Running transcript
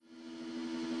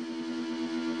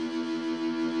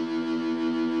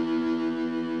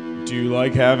Do you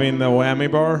like having the whammy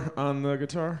bar on the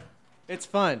guitar? It's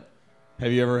fun.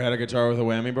 Have you ever had a guitar with a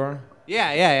whammy bar?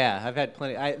 Yeah. I've had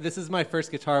plenty. This is my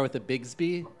first guitar with a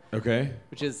Bigsby, Okay.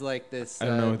 which is like this I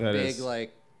don't know what that big, is.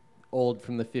 like old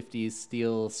from the 50s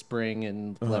steel spring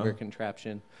and lever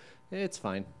contraption. It's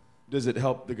fine. Does it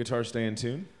help the guitar stay in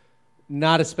tune?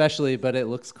 Not especially, but it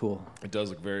looks cool. It does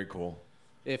look very cool.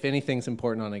 If anything's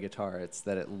important on a guitar, it's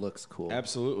that it looks cool.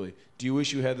 Absolutely. Do you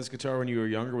wish you had this guitar when you were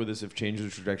younger? Would this have changed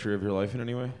the trajectory of your life in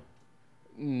any way?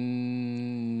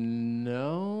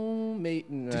 No, mate.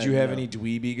 Did you have any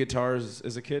dweeby guitars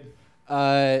as a kid?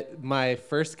 My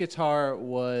first guitar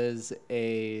was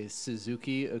a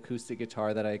Suzuki acoustic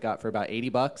guitar that I got for about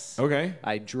 $80. Okay.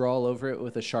 I drew all over it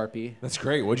with a Sharpie. That's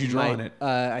great. What'd you draw on it?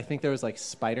 I think there was like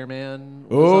Spider-Man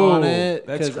was on it.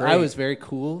 That's I great. was very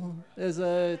cool as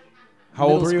a How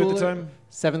old were middle you at the schooler. time?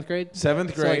 7th grade.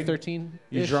 7th So like grade. 13.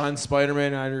 You're drawing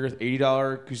Spider-Man on your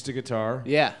 $80 acoustic guitar.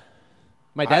 Yeah.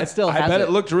 My dad still has I bet it.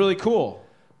 it looked really cool.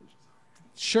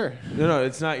 Sure. No,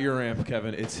 it's not your amp,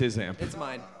 Kevin. It's his amp. It's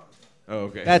mine. Oh,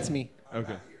 okay. That's me.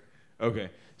 Okay.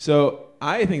 So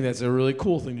I think that's a really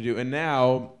cool thing to do. And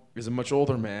now, as a much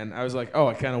older man, I was like, oh,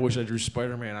 I kind of wish I drew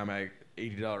Spider-Man on my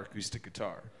 $80 acoustic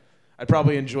guitar. I'd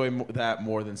probably enjoy that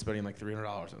more than spending like $300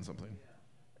 on something.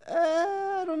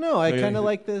 I don't know. I Okay. kind of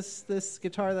like this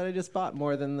guitar that I just bought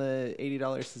more than the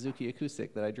 $80 Suzuki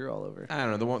acoustic that I drew all over. I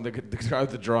don't know. The guitar with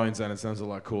the drawings on it sounds a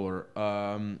lot cooler.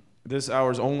 This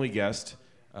hour's only guest,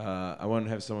 I want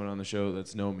to have someone on the show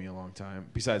that's known me a long time,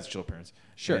 besides Chill Parents.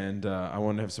 Sure. And I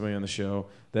want to have somebody on the show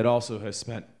that also has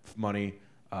spent money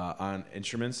on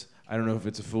instruments. I don't know if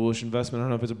it's a foolish investment. I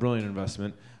don't know if it's a brilliant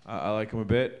investment. I like him a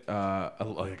bit. I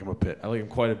like him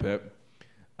quite a bit.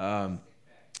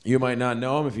 You might not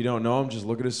know him. If you don't know him, just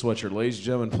look at his sweatshirt. Ladies and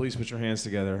gentlemen, please put your hands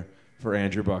together for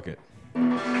Andrew Bucket.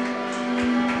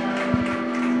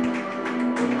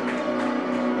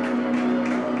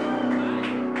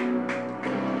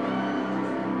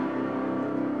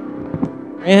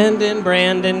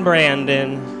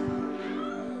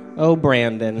 Brandon. Oh,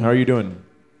 Brandon. How are you doing?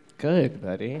 Good,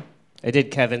 buddy. I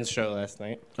did Kevin's show last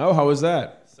night. Oh, how was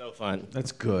that? So fun.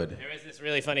 That's good. There was this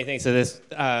really funny thing. So this,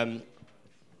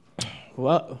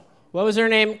 what was her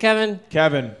name, Kevin?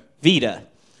 Kevin. Vita.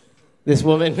 This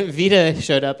woman, Vita,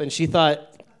 showed up, and she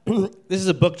thought, this is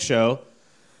a booked show,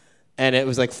 and it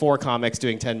was like 4 comics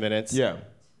doing 10 minutes. Yeah.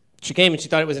 She came, and she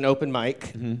thought it was an open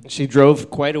mic. She drove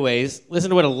quite a ways. Listen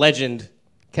to what a legend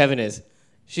Kevin is.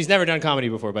 She's never done comedy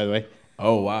before, by the way.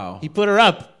 Oh, wow. He put her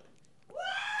up.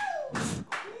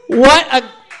 What a...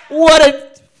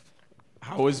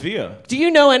 How was Via? Do you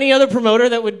know any other promoter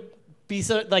that would be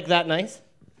so like that nice?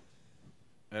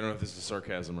 I don't know if this is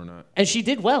sarcasm or not. And she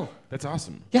did well. That's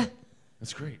awesome. Yeah.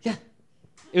 That's great. Yeah.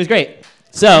 It was great.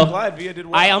 So I'm glad Via did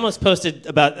well. I've almost posted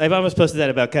that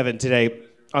about Kevin today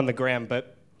on the gram,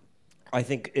 but I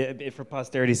think for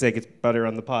posterity's sake, it's better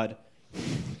on the pod.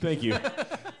 Thank you.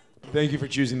 Thank you for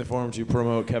choosing the forum to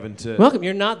promote Kevin Titt. Welcome.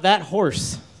 You're not that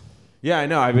hoarse. Yeah, I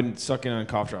know. I've been sucking on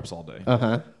cough drops all day.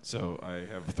 Uh-huh. So I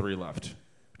have 3 left.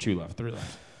 3 left.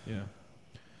 Yeah.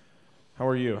 How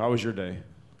are you? How was your day?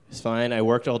 It's fine. I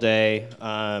worked all day.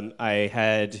 I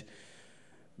had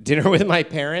dinner with my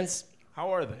parents.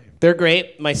 How are they? They're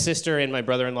great. My sister and my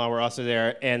brother-in-law were also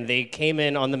there, and they came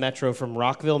in on the metro from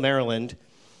Rockville, Maryland,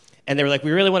 and they were like,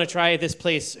 we really want to try this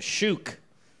place, Shook.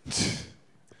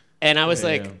 And I was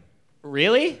like,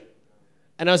 really?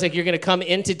 And I was like, you're going to come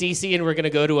into D.C. and we're going to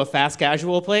go to a fast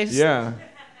casual place? Yeah.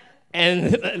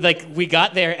 And like we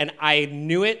got there, and I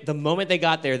knew it the moment they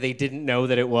got there. They didn't know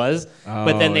that it was,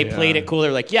 but then they played it cool.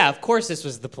 They're like, "Yeah, of course this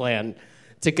was the plan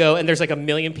to go." And there's like 1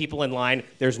 million people in line.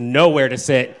 There's nowhere to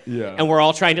sit, and we're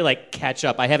all trying to like catch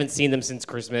up. I haven't seen them since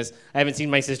Christmas. I haven't seen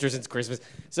my sister since Christmas.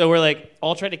 So we're like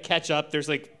all trying to catch up. There's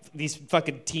like these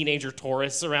fucking teenager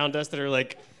tourists around us that are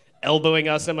like elbowing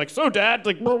us. I'm like, "So, Dad,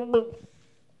 like."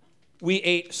 We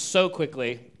ate so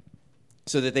quickly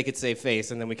so that they could save face,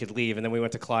 and then we could leave, and then we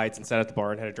went to Clyde's and sat at the bar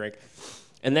and had a drink.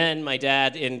 And then my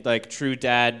dad, in like true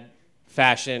dad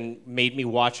fashion, made me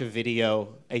watch a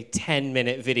video, a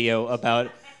 10-minute video about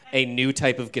a new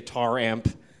type of guitar amp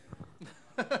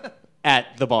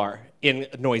at the bar in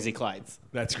noisy Clyde's.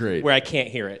 That's great. Where I can't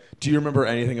hear it. Do you remember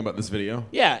anything about this video?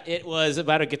 Yeah, it was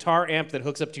about a guitar amp that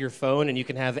hooks up to your phone, and you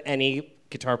can have any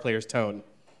guitar player's tone.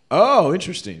 Oh,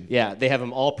 interesting. Yeah, they have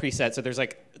them all preset. So there's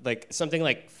like something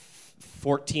like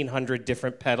 1,400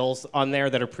 different pedals on there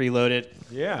that are preloaded.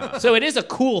 Yeah. So it is a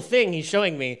cool thing he's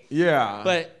showing me. Yeah.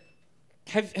 But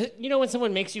you know when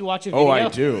someone makes you watch a video? Oh, I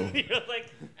do. You're like,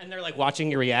 and they're like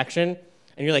watching your reaction,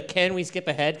 And you're like, can we skip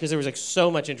ahead? Because there was like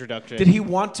so much introduction. Did he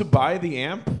want to buy the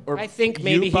amp? Or I think you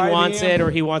maybe he buy the wants amp? it,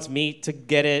 or he wants me to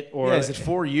get it, or Yeah, is it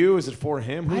for you? Is it for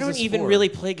him? Who's I don't this even for? really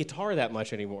play guitar that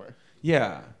much anymore.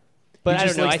 Yeah. But He I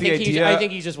just don't know. likes I the think idea- I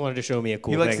think he just wanted to show me a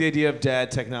cool He thing. likes the idea of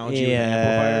dad technology with Yes.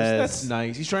 amplifiers. That's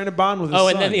nice. He's trying to bond with his Oh,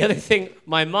 son. and then the other thing,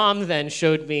 my mom then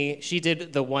showed me. She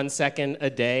did the 1 second a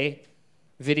day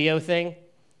video thing.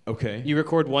 Okay. You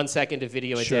record 1 second of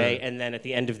video a Sure. day, and then at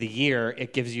the end of the year,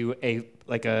 it gives you a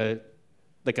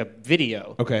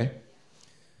video. Okay.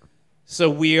 So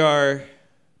we are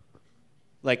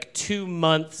like 2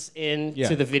 months into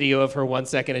Yeah. the video of her 1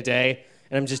 second a day,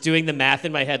 and I'm just doing the math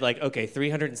in my head, like, okay,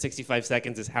 365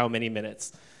 seconds is how many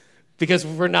minutes? Because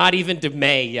we're not even to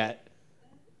May yet.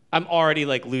 I'm already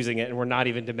like losing it, and we're not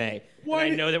even to May. What?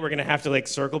 And I know that we're gonna have to like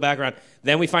circle back around.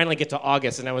 Then we finally get to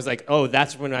August, and I was like, oh,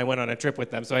 that's when I went on a trip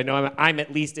with them. So I know I'm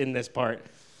at least in this part.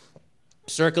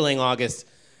 Circling August,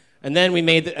 and then we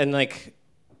made and like,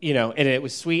 and it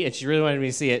was sweet, and she really wanted me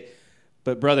to see it.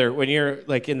 But brother, when you're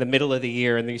like in the middle of the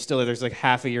year and there's like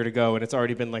half a year to go, and it's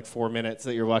already been like 4 minutes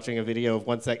that you're watching a video of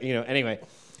 1 second, Anyway,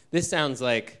 this sounds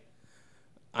like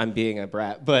I'm being a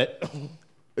brat, but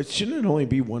Shouldn't it only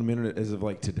be 1 minute as of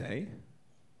like today?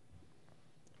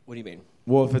 what do you mean?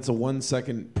 Well, if it's a 1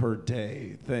 second per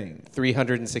day thing.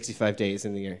 365 days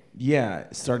in the year. Yeah,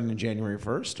 starting in January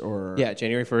 1st or Yeah,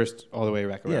 January 1st all the way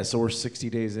back around. Yeah, so we're 60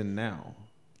 days in now.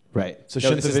 Right. So No,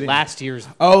 shouldn't this the is video- last year's.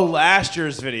 Oh, last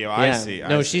year's video. I Yeah. see.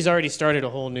 No, she's already started a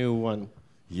whole new one.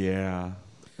 Yeah.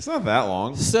 It's not that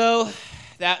long. So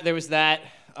there was that,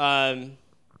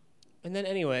 and then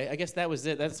anyway, I guess that was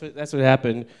it. That's what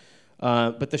happened.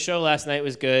 But the show last night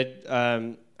was good.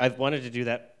 I've wanted to do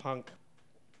that punk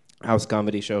house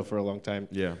comedy show for a long time.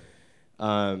 Yeah.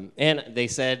 And they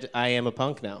said I am a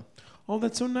punk now. Oh,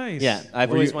 that's so nice. Yeah, I've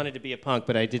Were always you- wanted to be a punk,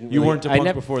 but I didn't. You really, weren't a I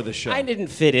punk before the show. I didn't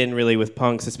fit in really with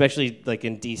punks, especially like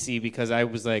in DC, because I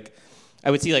was like, I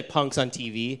would see like punks on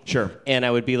TV. Sure. And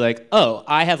I would be like, oh,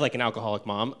 I have like an alcoholic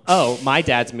mom. Oh, my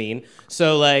dad's mean.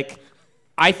 So like,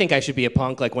 I think I should be a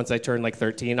punk. Like once I turn like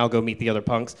 13, I'll go meet the other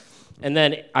punks. And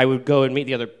then I would go and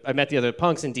I met the other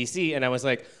punks in DC, and I was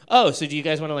like, oh, so do you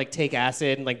guys want to like take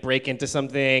acid and like break into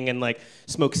something and like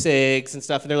smoke cigs and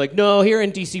stuff? And they're like, no, here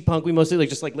in DC punk, we mostly like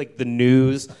just like the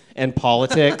news and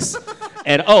politics.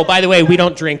 And oh, by the way, we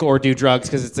don't drink or do drugs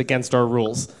because it's against our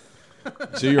rules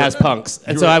So you're as punks.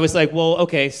 And so I was like, well,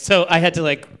 okay. So I had to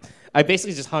like, I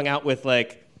basically just hung out with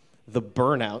like the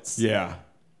burnouts Yeah.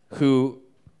 who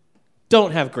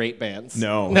don't have great bands.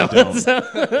 No, they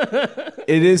don't.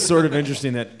 It is sort of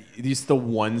interesting that it's the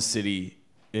one city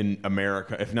in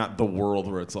America, if not the world,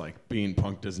 where it's like being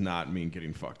punk does not mean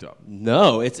getting fucked up.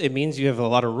 No, it means you have a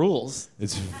lot of rules.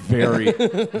 It's very,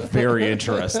 very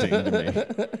interesting to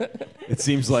me. It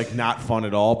seems like not fun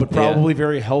at all, but probably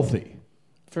very healthy.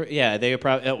 They are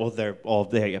probably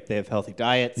they have healthy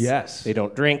diets. Yes. They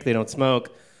don't drink. They don't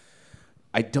smoke.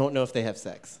 I don't know if they have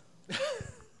sex.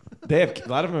 They have a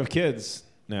lot of them have kids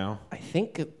now. I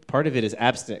think part of it is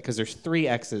abstinent because there's 3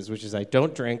 X's, which is I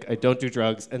don't drink, I don't do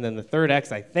drugs, and then the third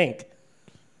X, I think,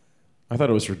 I thought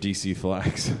it was for DC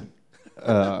flags.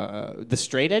 the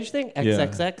straight edge thing,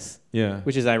 XXX, Yeah.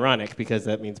 which is ironic because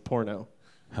that means porno.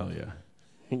 Hell yeah.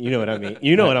 You know what I mean.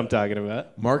 You know what I'm talking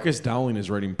about. Marcus Dowling is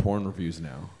writing porn reviews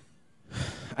now.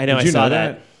 I know. Did I you saw know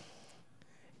that.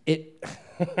 It.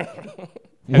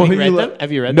 Well, Have you read them?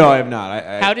 Have you read No, them? I have not.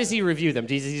 How does he review them?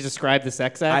 Does he describe the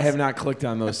sex acts? I have not clicked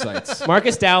on those sites.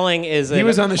 Marcus Dowling is He an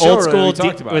was on the show old earlier, school. we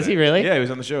talked about was it. he really? Yeah, he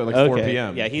was on the show at like 4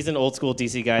 p.m. Yeah, he's an old school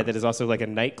DC guy that is also like a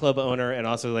nightclub owner and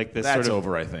also like this That's sort of.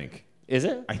 over, I think. Is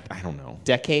it? I don't know.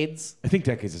 Decades? I think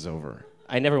Decades is over.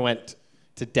 I never went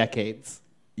to Decades.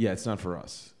 Yeah, it's not for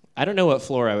us. I don't know what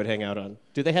floor I would hang out on.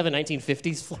 Do they have a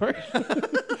 1950s floor?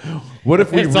 What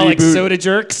if we it's reboot? all like soda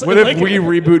jerks. What if Like- we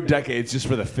reboot Decades just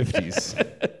for the 50s?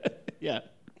 Yeah.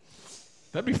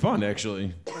 That'd be fun,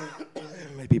 actually.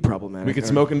 It might be problematic. We could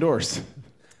smoke indoors.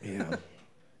 Yeah.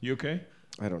 You okay?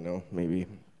 I don't know. Maybe.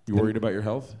 You worried about your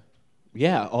health?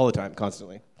 Yeah, all the time,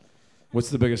 constantly. What's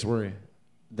the biggest worry?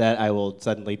 That I will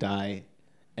suddenly die.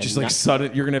 And Just like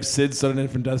sudden, you're gonna have SIDS, sudden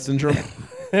infant death syndrome.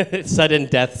 sudden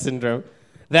death syndrome.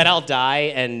 That I'll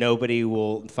die and nobody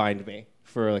will find me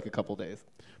for like a couple days.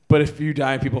 But if you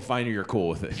die and people find you, you're cool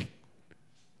with it.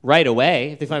 Right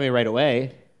away, if they find me right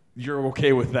away. You're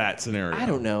okay with that scenario. I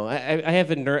don't know. I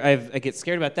have I get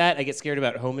scared about that. I get scared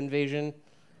about home invasion,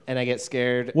 and I get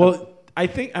scared. Well, I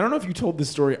don't know if you told this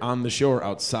story on the show or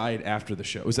outside after the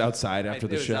show. It was outside after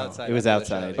the show. It was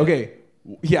outside. Okay.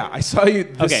 Yeah, I saw you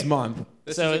this Okay. month.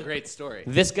 This So- is a great story.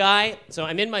 This guy, so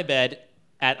I'm in my bed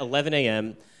at 11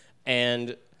 a.m.,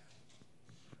 and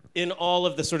in all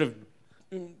of the sort of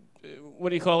what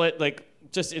do you call it? Like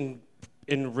just in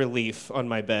relief on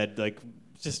my bed, like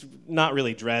just not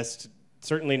really dressed,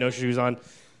 certainly no shoes on.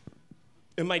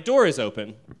 And my door is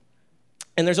open.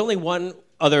 And there's only one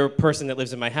other person that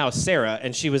lives in my house, Sarah,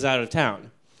 and she was out of town.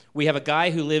 We have a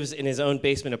guy who lives in his own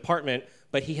basement apartment,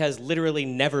 but he has literally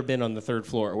never been on the third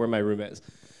floor where my room is.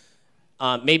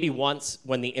 Maybe once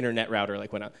when the internet router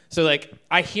went out. So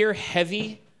I hear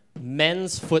heavy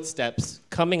men's footsteps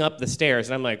coming up the stairs,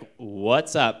 and I'm like,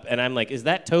 what's up? And I'm like, is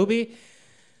that Toby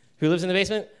who lives in the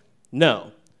basement?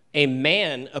 No. A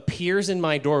man appears in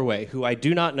my doorway who I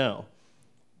do not know,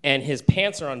 and his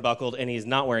pants are unbuckled, and he's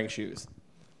not wearing shoes.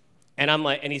 And I'm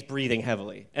like, and he's breathing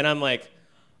heavily. And I'm like,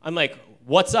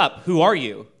 what's up? Who are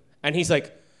you? And he's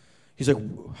like,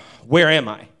 where am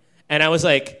I? And I was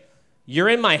like, you're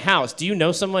in my house. Do you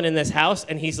know someone in this house?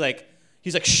 And he's like,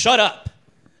 shut up.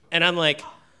 And I'm like,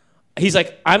 he's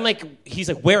like,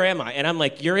 where am I? And I'm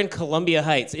like, you're in Columbia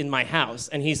Heights in my house.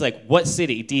 And he's like, what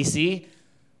city? DC?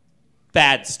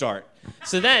 Bad start.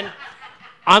 So then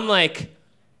I'm like,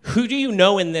 who do you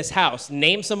know in this house?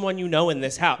 Name someone you know in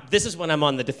this house. This is when I'm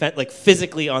on the defense,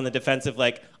 physically on the defensive,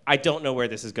 I don't know where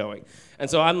this is going. And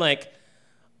so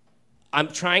I'm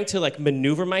trying to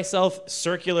maneuver myself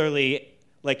circularly,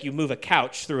 like you move a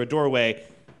couch through a doorway,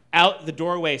 out the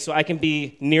doorway so I can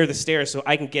be near the stairs so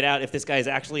I can get out if this guy is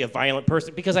actually a violent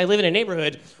person. Because I live in a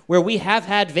neighborhood where we have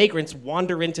had vagrants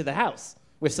wander into the house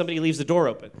if somebody leaves the door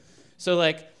open. So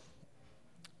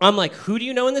I'm like, who do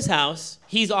you know in this house?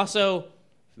 He's also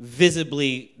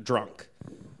visibly drunk.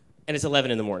 And it's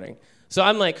 11 in the morning. So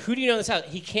I'm like, who do you know in this house?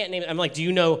 He can't name it. I'm like, do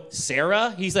you know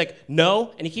Sarah? He's like,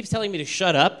 no. And he keeps telling me to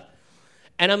shut up.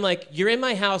 And I'm like, you're in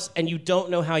my house and you don't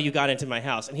know how you got into my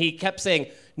house. And he kept saying,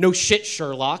 no shit,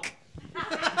 Sherlock.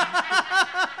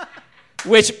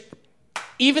 Which,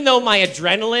 even though my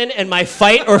adrenaline and my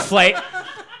fight or flight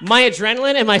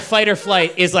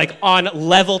is on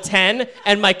level 10,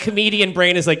 and my comedian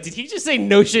brain is like, did he just say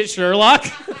no shit, Sherlock?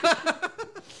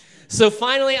 So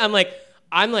finally, I'm like,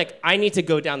 I need to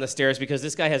go down the stairs because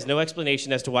this guy has no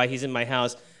explanation as to why he's in my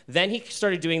house. Then he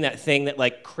started doing that thing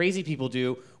that crazy people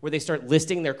do where they start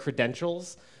listing their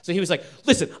credentials. So he was like,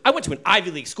 listen, I went to an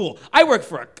Ivy League school. I work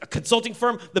for a consulting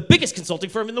firm, the biggest consulting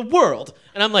firm in the world.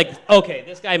 And I'm like, okay,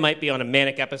 this guy might be on a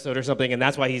manic episode or something, and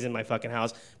that's why he's in my fucking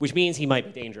house, which means he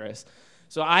might be dangerous.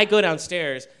 So I go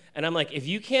downstairs, and I'm like, if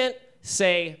you can't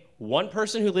say one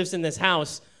person who lives in this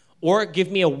house or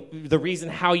give me the reason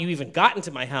how you even got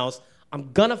into my house,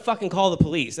 I'm gonna fucking call the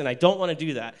police, and I don't want to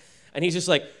do that. And he's just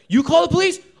like, you call the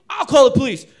police? I'll call the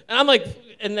police. And I'm like,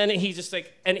 and then he just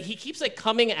and he keeps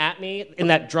coming at me in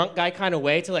that drunk guy kind of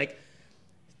way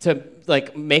to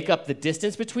make up the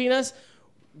distance between us,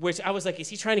 which I was like, is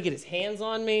he trying to get his hands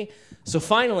on me? So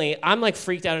finally, I'm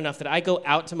freaked out enough that I go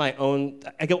out my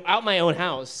own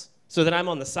house so that I'm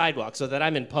on the sidewalk, so that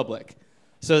I'm in public,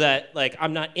 so that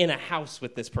I'm not in a house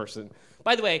with this person.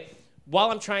 By the way,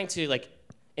 while I'm trying to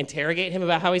interrogate him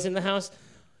about how he's in the house,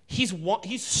 he's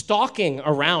stalking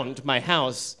around my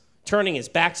house, turning his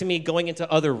back to me, going into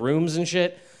other rooms and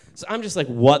shit. So I'm just like,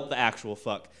 what the actual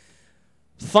fuck?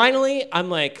 Finally,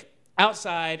 I'm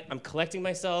outside, I'm collecting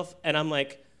myself, and I'm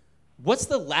like, what's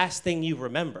the last thing you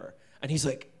remember? And he's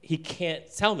like, he can't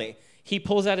tell me. He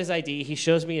pulls out his ID, he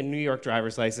shows me a New York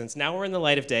driver's license. Now we're in the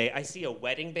light of day. I see a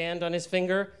wedding band on his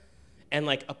finger and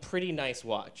a pretty nice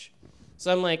watch.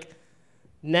 So I'm like,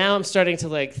 now I'm starting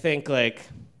to think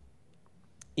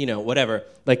whatever.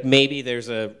 Maybe there's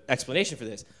a explanation for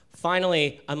this.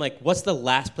 Finally, I'm like, what's the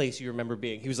last place you remember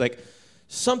being? He was like,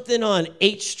 something on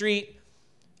H Street,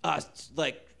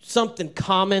 something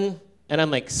common. And I'm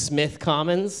like, Smith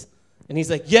Commons? And he's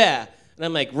like, yeah. And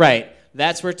I'm like, right,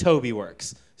 that's where Toby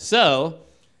works. So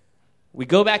we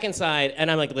go back inside, and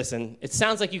I'm like, listen, it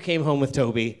sounds like you came home with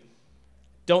Toby.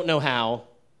 Don't know how,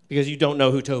 because you don't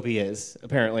know who Toby is,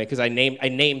 apparently, because I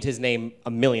named his name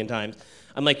a million times.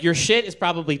 I'm like, your shit is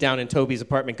probably down in Toby's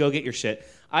apartment. Go get your shit.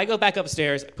 I go back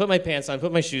upstairs, put my pants on,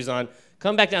 put my shoes on,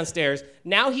 come back downstairs.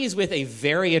 Now he's with a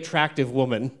very attractive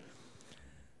woman.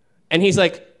 And he's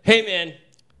like, hey, man,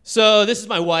 so this is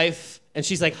my wife. And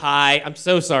she's like, hi, I'm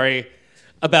so sorry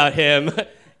about him.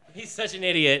 He's such an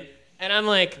idiot. And I'm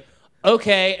like,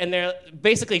 okay. And they're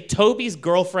basically Toby's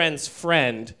girlfriend's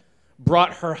friend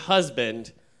brought her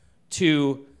husband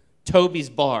to Toby's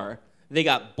bar. They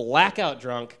got blackout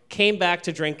drunk, came back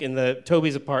to drink in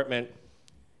Toby's apartment.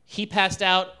 He passed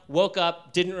out, woke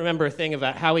up, didn't remember a thing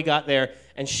about how he got there,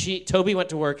 and Toby went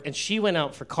to work, and she went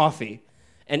out for coffee.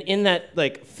 And in that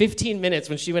 15 minutes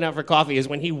when she went out for coffee is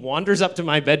when he wanders up to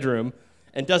my bedroom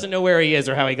and doesn't know where he is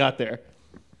or how he got there.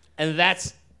 And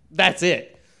that's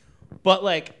it. But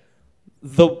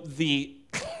the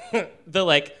the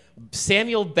like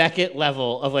Samuel Beckett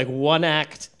level of like one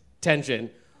act tension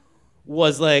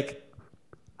was like,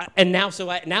 and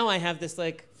now I have this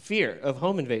like fear of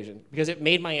home invasion because it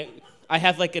made I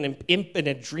have like an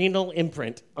adrenal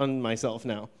imprint on myself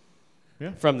now.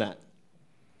 Yeah. From that.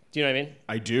 Do you know what I mean?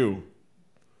 I do.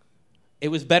 It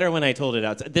was better when I told it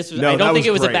outside. This was No, I that don't think was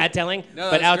it was a great. bad telling,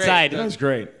 No, but that was great. outside That was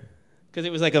great. because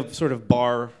it was like a sort of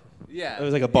bar. Yeah. It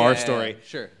was like a bar story.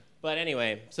 Sure. But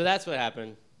anyway, so that's what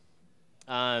happened.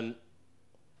 And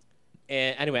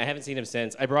anyway, I haven't seen him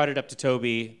since. I brought it up to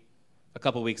Toby a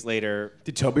couple weeks later.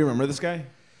 Did Toby remember this guy?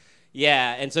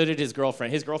 Yeah, and so did his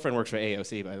girlfriend. His girlfriend works for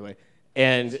AOC, by the way.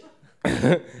 And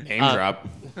Name drop.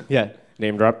 yeah,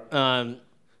 name drop.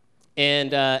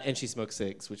 And she smokes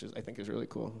cigs, which I think is really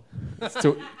cool.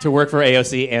 to work for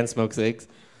AOC and smoke cigs.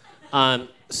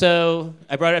 So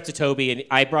I brought it up to Toby, and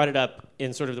I brought it up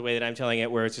in sort of the way that I'm telling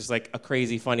it, where it's just like a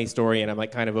crazy, funny story, and I'm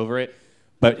like kind of over it.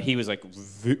 But he was like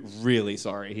really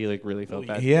sorry. He like really felt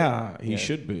bad. Yeah, he Yeah.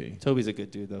 should be. Toby's a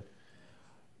good dude, though.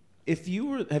 Have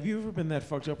you ever been that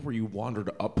fucked up where you wandered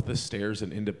up the stairs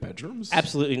and into bedrooms?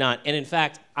 Absolutely not. And in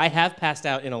fact, I have passed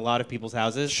out in a lot of people's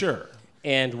houses. Sure.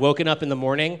 And woken up in the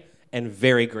morning and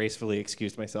very gracefully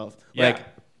excused myself. Yeah. Like,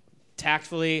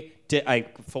 tactfully, I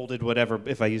folded whatever.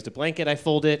 If I used a blanket, I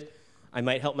fold it. I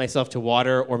might help myself to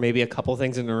water or maybe a couple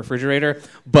things in the refrigerator.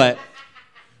 But,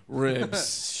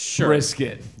 Ribs,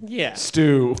 brisket, yeah.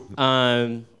 stew.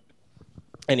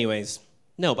 Anyways,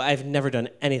 no, but I've never done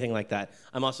anything like that.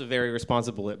 I'm also very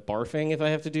responsible at barfing if I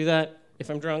have to do that, if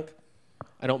I'm drunk.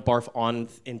 I don't barf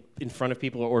in front of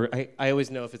people, or I always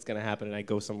know if it's going to happen and I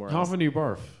go somewhere How else. often do you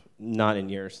barf? Not in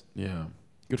years. Yeah.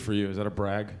 Good for you. Is that a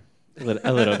brag? A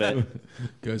little bit.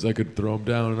 Guys, I could throw them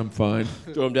down and I'm fine.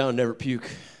 Throw them down, never puke.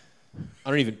 I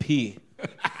don't even pee.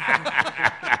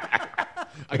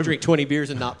 I drink 20 beers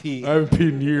and not pee. I haven't peed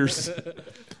in years.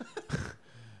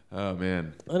 Oh,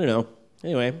 man. I don't know.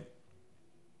 Anyway.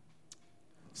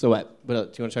 So what? What else?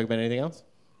 Do you want to talk about anything else?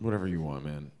 Whatever you want,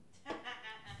 man.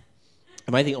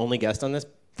 Am I the only guest on this?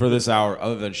 For this hour,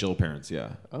 other than Chill Parents,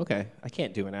 yeah. Okay. I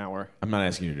can't do an hour. I'm not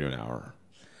asking you to do an hour.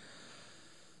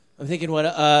 I'm thinking what,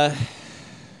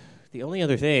 the only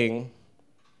other thing.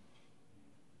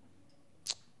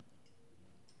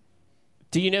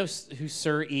 Do you know who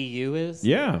Sir EU is?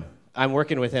 Yeah. I'm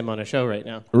working with him on a show right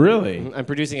now. Really? I'm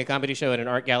producing a comedy show at an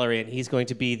art gallery, and he's going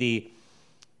to be the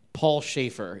Paul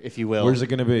Schaefer, if you will. Where's it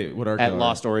going to be? What art At gallery?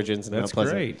 Lost Origins in That's Mount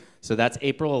Pleasant. great. So that's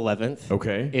April 11th.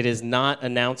 Okay. It is not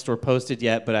announced or posted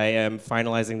yet, but I am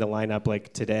finalizing the lineup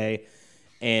like today.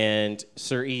 And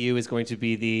Sir EU is going to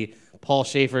be the Paul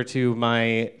Schaefer to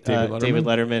my David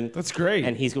Letterman. That's great.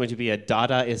 And he's going to be a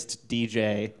Dadaist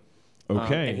DJ.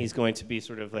 Okay. And he's going to be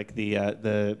sort of like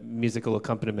the musical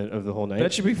accompaniment of the whole night.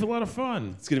 That should be a lot of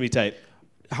fun. It's going to be tight.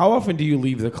 How often do you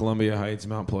leave the Columbia Heights,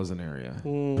 Mount Pleasant area?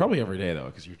 Probably every day, though,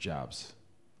 because your jobs.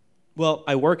 Well,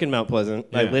 I work in Mount Pleasant.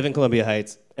 I Yeah. live in Columbia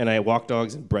Heights, and I walk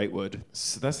dogs in Brightwood.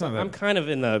 So that's not that. I'm kind of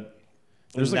in the.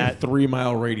 There's like a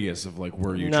 3-mile radius of like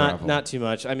where you travel. Not too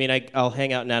much. I mean, I'll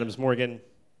hang out in Adams Morgan.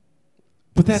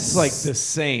 But that's like the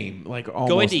same. Like almost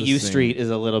Going to the U same. Street is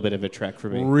a little bit of a trek for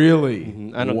me.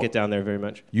 Really? I don't get down there very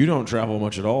much. You don't travel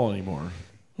much at all anymore.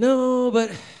 No,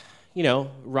 but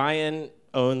Ryan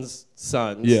owns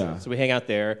Sons. Yeah. So we hang out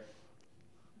there.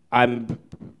 I'm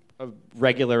a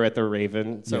regular at the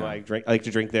Raven, so Yeah. I like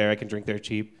to drink there. I can drink there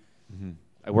cheap.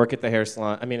 I work at the hair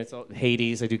salon. I mean, it's all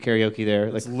Hades. I do karaoke there.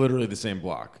 Like, It's literally the same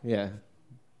block. yeah.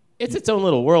 It's its own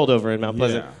little world over in Mount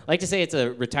Pleasant. Yeah. I like to say it's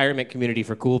a retirement community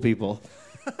for cool people.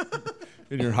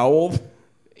 And you're how old?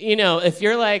 If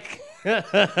you're like,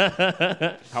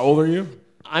 How old are you?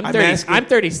 I'm I'm 30. asking- I'm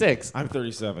 36. I'm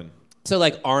 37. So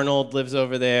like Arnold lives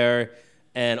over there,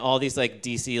 and all these like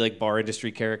DC like bar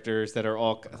industry characters that are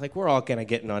all like we're all kind of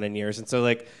getting on in years, and so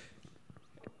like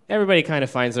everybody kind of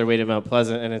finds their way to Mount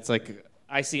Pleasant, and it's like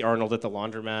I see Arnold at the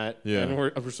laundromat, Yeah. and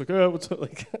I'm just like, oh, what's up?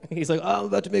 Like he's like, oh, I'm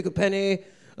about to make a penny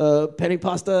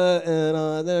pasta,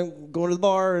 and then I'm going to the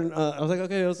bar, and I was like,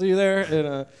 okay, I'll see you there,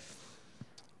 and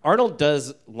Arnold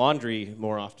does laundry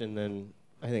more often than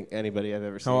I think anybody I've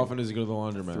ever seen. How often does he go to the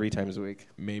laundromat? 3 times a week.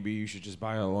 Maybe you should just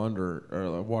buy a launder or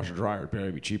a washer dryer. It'd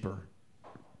probably be cheaper.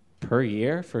 Per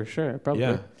year, for sure, probably.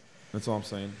 Yeah, that's all I'm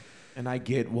saying. And I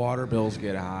get water bills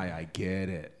get high. I get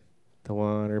it. The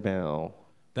water bill.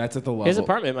 That's at the level. His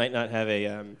apartment might not have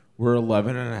a. We're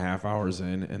 11 and a half hours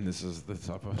in, and this is the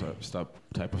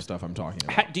type of stuff I'm talking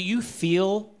about. Do you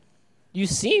feel? You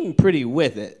seem pretty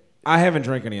with it, I haven't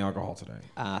drank any alcohol today.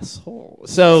 asshole.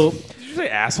 So Did you say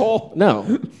asshole?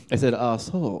 no, I said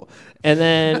asshole, and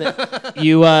then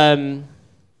you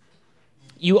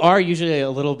are usually a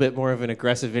little bit more of an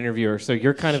aggressive interviewer. So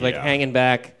you're kind of like Yeah. hanging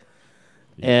back,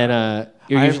 and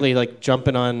you're usually like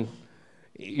jumping on.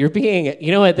 You're being.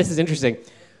 You know what? This is interesting,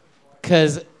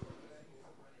 because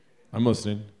I'm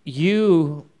listening.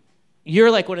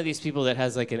 you're like one of these people that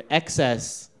has like an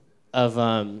excess of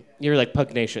you're like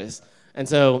pugnacious, and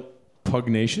so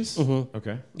Pugnacious? Mm-hmm.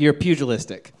 Okay. you're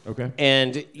pugilistic. Okay.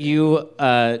 And you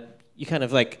kind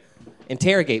of like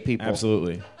interrogate people.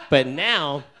 Absolutely. But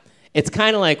now it's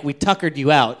kind of like we tuckered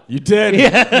you out. You did. You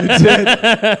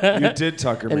did. You did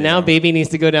tucker me. And now out. baby needs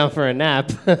to go down for a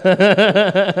nap.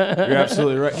 You're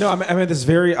absolutely right. No, I'm in this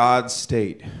very odd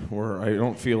state where I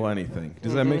don't feel anything.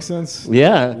 Does that make sense?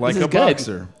 Yeah. Like this a is good.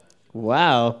 boxer.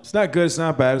 Wow. It's not good. It's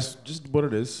not bad. It's just what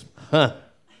it is. Huh.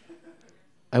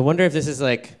 I wonder if this is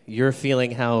like you're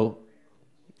feeling how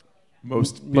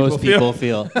Most people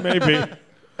feel. Maybe.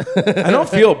 I don't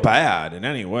feel bad in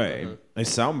any way. I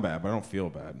sound bad, but I don't feel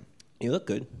bad. You look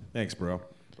good. Thanks, bro.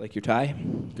 Like your tie?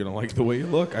 Gonna like the way you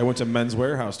look. I went to Men's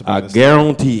Warehouse to buy this.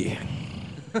 guarantee.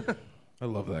 I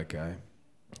love that guy.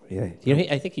 Yeah. You know,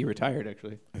 I think he retired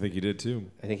actually. I think he did too.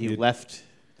 I think he left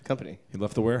the company. He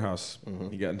left the warehouse.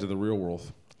 He got into the real world.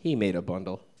 He made a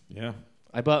bundle. Yeah.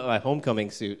 I bought my homecoming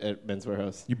suit at Men's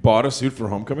Warehouse. You bought a suit for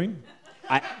homecoming?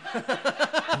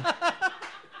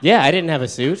 Yeah, I didn't have a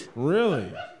suit.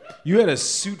 Really? You had a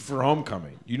suit for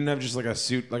homecoming. You didn't have just like a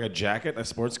suit, like a jacket, a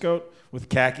sports coat with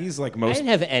khakis, like I most didn't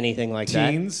have anything like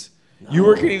that. teens. You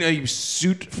were getting a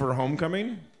suit for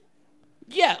homecoming?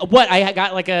 Yeah, what? I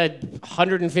got like a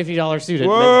 $150 suit at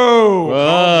Whoa!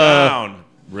 Whoa. Calm down.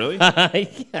 Really?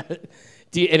 yeah.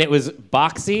 And it was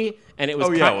boxy, and it was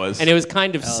it was. and it was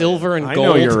kind of silver and I gold.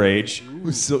 know your age.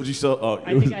 You still,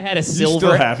 I think I had a silver. You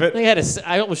still have it?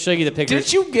 I will show you the picture.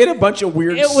 Did you get a bunch of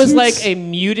weird It was suits? like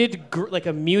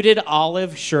a muted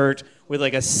olive shirt with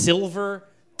like a silver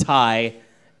tie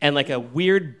and like a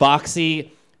weird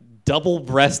boxy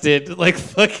double-breasted like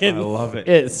fucking. I love it.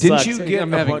 It Didn't sucks. you get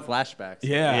I'm a having bunch? flashbacks.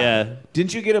 Yeah. Yeah.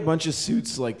 Didn't you get a bunch of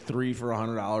suits like 3 for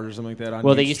 $100 or something like that? On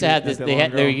Well, they U used Street to have not this. that They long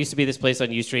had. There ago? used to be this place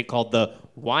on U Street called the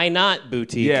Why Not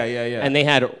Boutique. Yeah, yeah, yeah. And they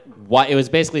had. It was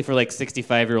basically for like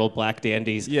 65-year-old black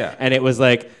dandies. Yeah. And it was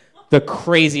like the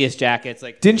craziest jackets.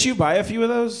 Like. Didn't you buy a few of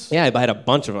those? Yeah, I had a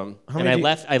bunch of them, and many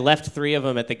I left 3 of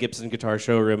them at the Gibson Guitar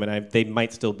Showroom, and they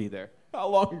might still be there. How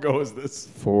long ago was this?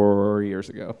 4 years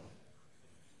ago.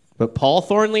 But Paul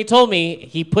Thornley told me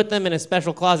he put them in a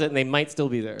special closet, and they might still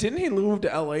be there. Didn't he move to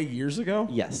LA years ago?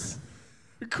 Yes.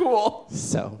 Cool.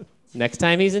 So next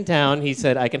time he's in town, he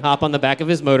said I can hop on the back of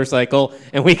his motorcycle,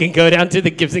 and we can go down to the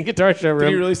Gibson Guitar Showroom. Did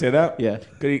he really say that? Yeah.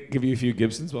 Could he give you a few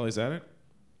Gibsons while he's at it?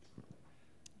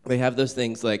 They have those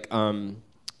things like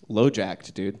low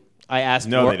jacked, dude. I asked.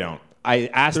 No, Laura, they don't. I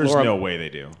asked There's Laura. no way they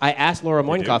do. I asked Laura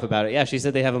Moinkoff do? about it. Yeah, she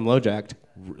said they have them low jacked.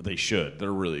 They should.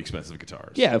 They're really expensive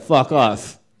guitars. Yeah, fuck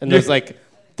off. And there's like,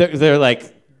 they're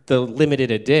like the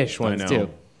limited edition ones know.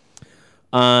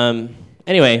 too.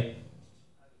 Anyway,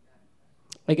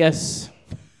 I guess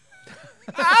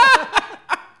because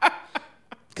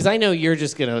I know you're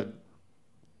just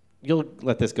you'll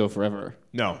let this go forever.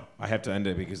 No, I have to end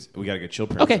it because we got to get chill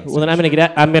parents. Okay, on well then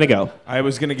stage. I'm gonna go. I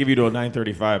was gonna give you to a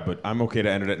 9:35, but I'm okay to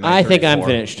end it at 9:34. I think I'm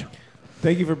finished.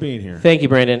 Thank you for being here. Thank you,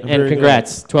 Brandon, and very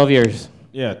congrats, 12 years.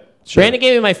 Yeah. Sure. Brandon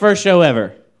gave me my first show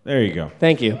ever. There you go.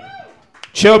 Thank you.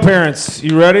 Chill parents,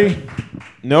 you ready?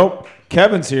 Nope.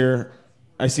 Kevin's here.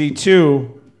 I see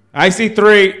 2. I see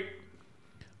 3.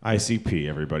 ICP,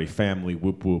 everybody. Family,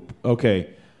 whoop whoop.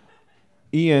 Okay.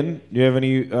 Ian, do you have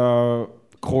any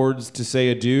chords to say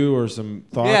adieu or some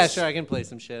thoughts? Yeah, sure. I can play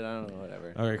some shit. I don't know,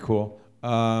 whatever. Okay, cool.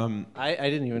 I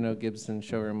didn't even know Gibson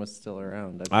Showroom was still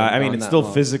around. I mean, it's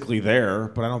still physically there,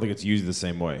 but I don't think it's used the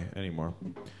same way anymore.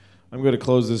 I'm going to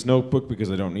close this notebook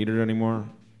because I don't need it anymore.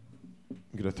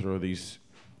 I'm going to throw these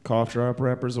cough drop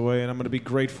wrappers away, and I'm going to be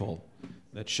grateful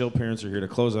that Chill Parents are here to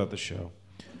close out the show.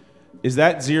 Is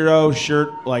that Zero shirt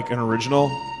like an original?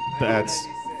 That's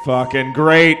fucking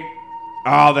great.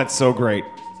 Oh, that's so great.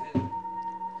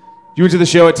 You went to the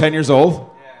show at 10 years old? Yeah.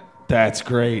 That's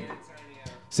great.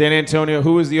 San Antonio,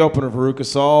 who was the opener? Veruca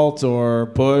Salt or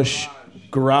Bush?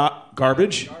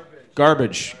 Garbage?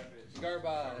 Garbage.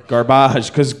 Garbage,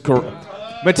 because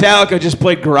Metallica just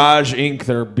played Garage Inc.,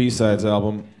 their B-Sides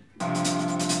album.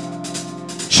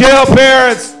 Chill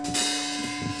Parents!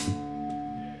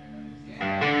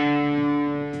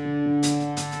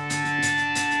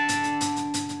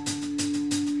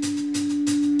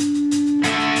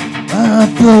 I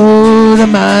float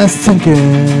am I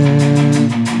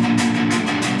sinking?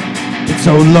 It's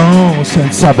so long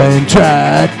since I've been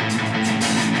tried.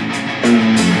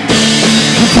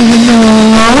 Do you know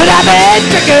what I've been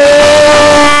drinking?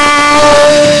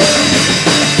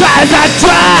 Try as I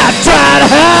try to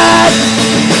hide.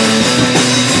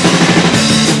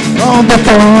 all the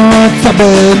thoughts I've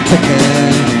been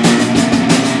taking.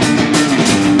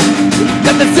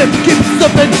 Got the sip, keep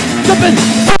slipping, slipping,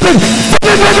 slipping,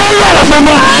 slipping right out of my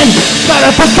mind. But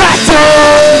I forgot to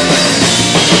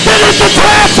get it to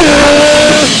tattoo.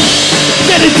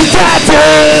 Get it to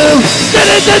tattoo. Get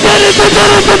it to, get it to, get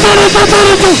it to, get it to, get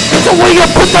it to. It's the way you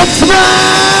put that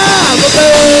smile on me.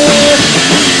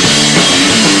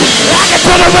 I can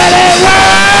turn around and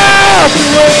walk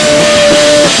away.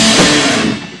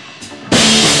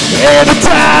 Every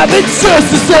time it's just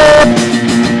the same.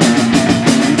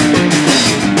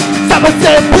 Someone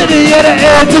said pity and the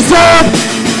edge is up.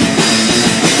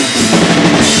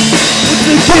 With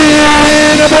the kid,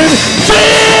 I've been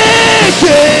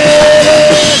drinking.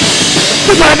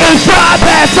 The dragons fly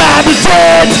past time to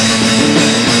change.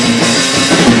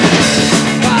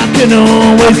 I can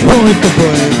always point the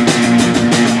blame.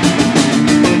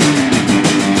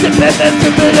 Sippin',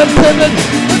 sippin', sippin',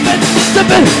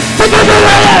 sippin', sippin',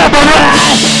 right out of my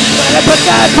mind. But I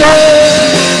forgot to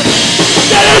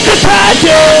get it to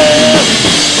tattoo.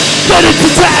 Get it to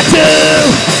tattoo.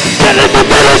 Get it to,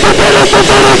 get it to, get it to,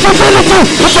 get it to, get it to.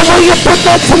 That's the way you put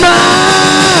that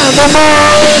smile on me.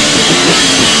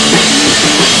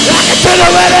 I can turn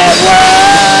around and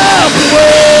walk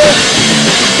away.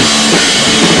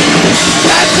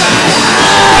 That's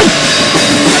right.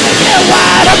 Get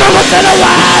wide, I'm once in a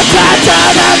while.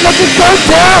 Time, I'm looking so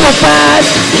terrified.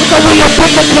 Look the way you put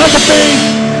the clothes on me.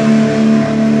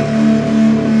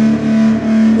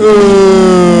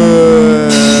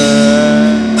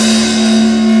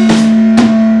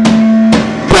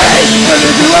 Babe,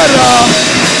 nothing to it all.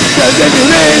 Can't take it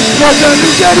in, nothing to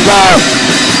get about.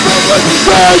 But you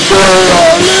can't do it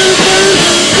all, leave me.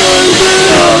 Can't do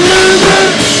it all, leave me.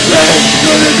 Babe,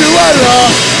 nothing to it all.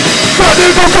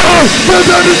 Nothing to go, nothing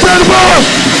understandable.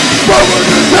 But what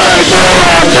you say to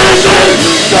all, leave me.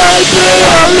 Can't do it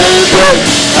all, leave me.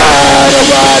 I don't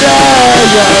wanna hang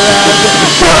around.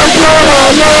 Can't do it all,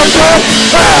 leave me.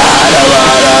 I don't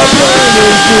wanna bring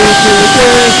this to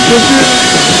this.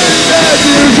 As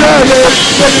you said it,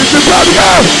 then you should probably go.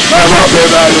 I won't be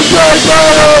back to take my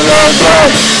own life.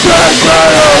 Take my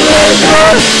own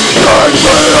life. Take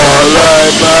my own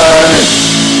life.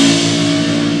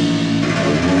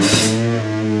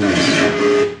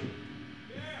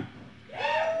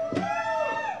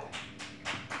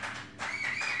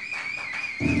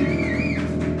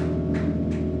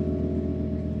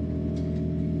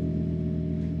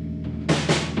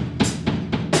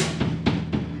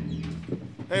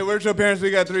 Hey, Virtual Parents,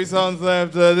 we got 3 songs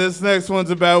left. This next one's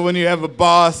about when you have a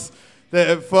boss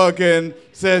that fucking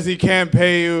says he can't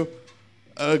pay you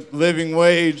a living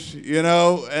wage, you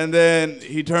know, and then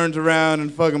he turns around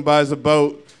and fucking buys a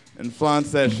boat and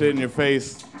flaunts that shit in your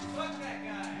face. Fuck that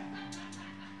guy.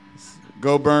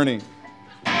 Go Bernie.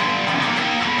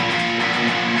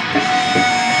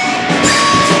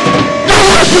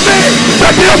 To me,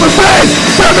 back me up my face.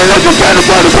 Tell me that you're better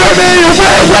for the burn me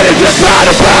away. When it's just not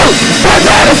a boat, I'm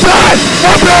not a sign.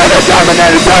 I'm better than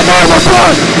dominated by my one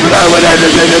part. But I would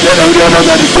anything that they don't give them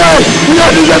any say. You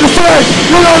know you never say.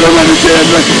 You know the one that's in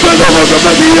me. But I won't come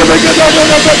back to you because I don't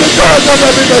know about the stars. I'm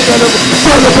not because I don't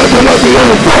know about the love you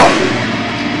ever fought.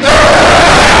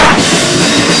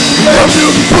 I'm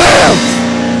doing slam.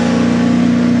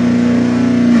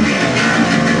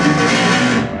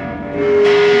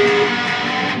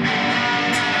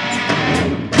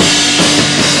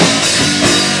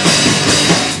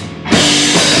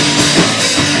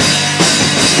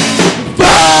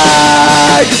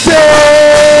 I can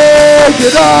take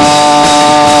it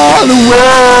all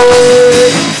away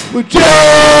with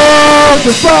just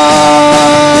a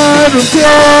final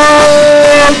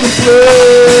complete.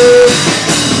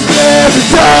 Every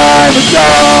time it's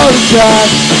all the time,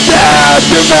 shout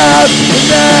your mouth, and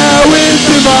now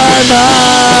into my mind.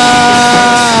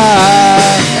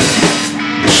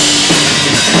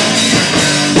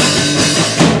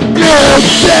 You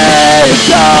say it's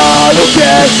all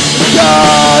okay.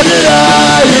 Started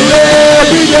out here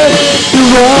every day. You're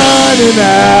running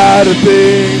out of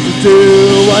things to do.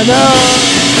 I know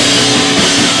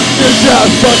you're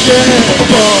just fucking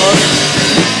bored.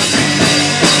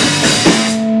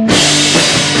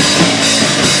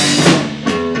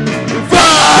 If I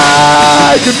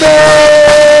could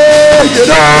make it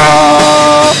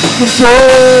all come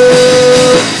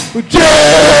true, would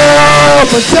give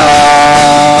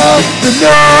myself the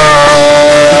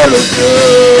night of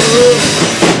good.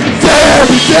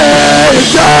 Every day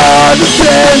it's on the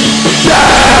same.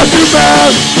 Shout your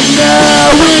mouth and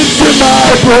now into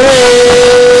my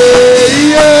brain.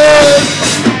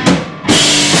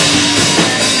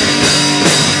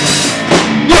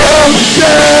 You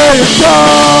say it's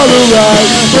all alright,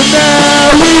 but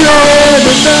now we end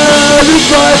another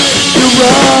fight. You're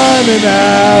running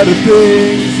out of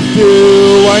things to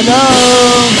do, I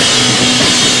know.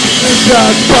 It's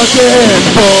just fucking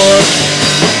bored.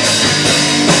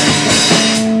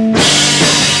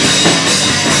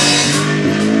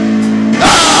 I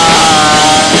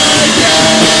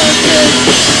can't fix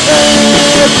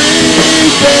everything.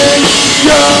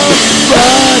 You're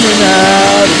running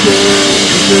out of things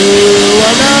to do,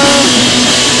 I know.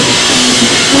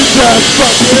 It's just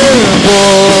fucking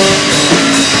bored.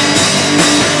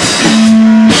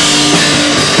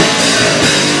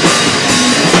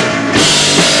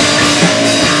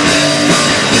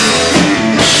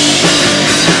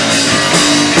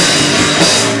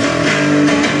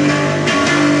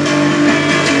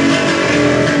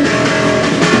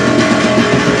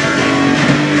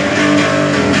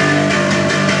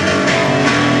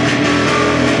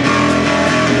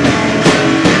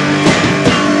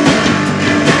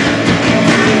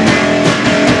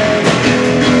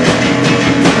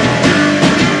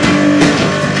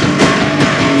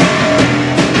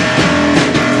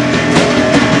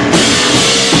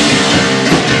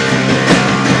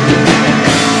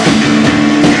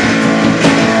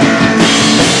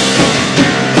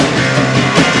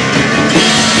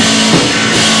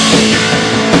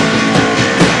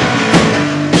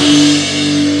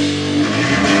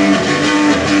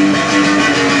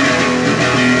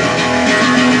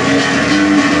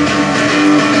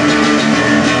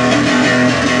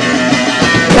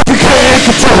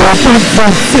 From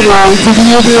city to the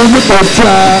other with the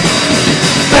trap.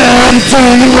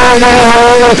 Until you run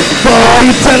away for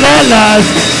you tell our lies.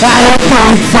 I don't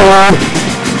think so.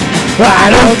 I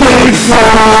don't think so.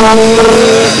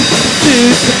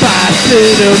 It's the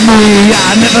bastard of me.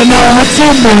 I never know what you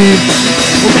mean.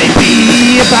 Well,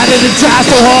 maybe if I didn't try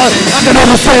so hard, I could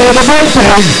understand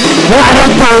everything. I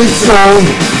don't think so.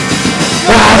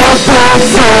 I don't think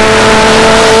so.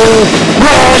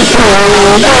 Let it go,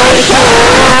 let it go,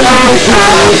 let it go.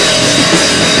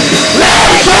 Let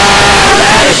it go,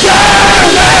 let it go,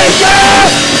 let it go.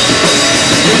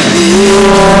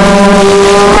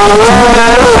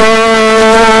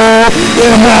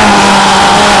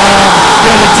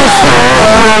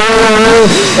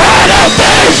 I don't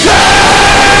think so.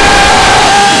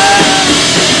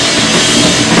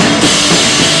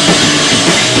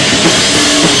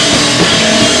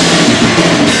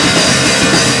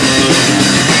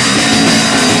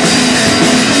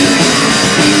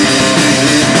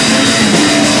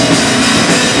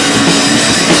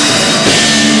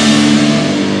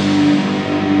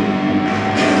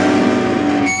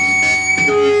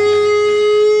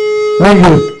 Thank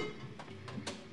you.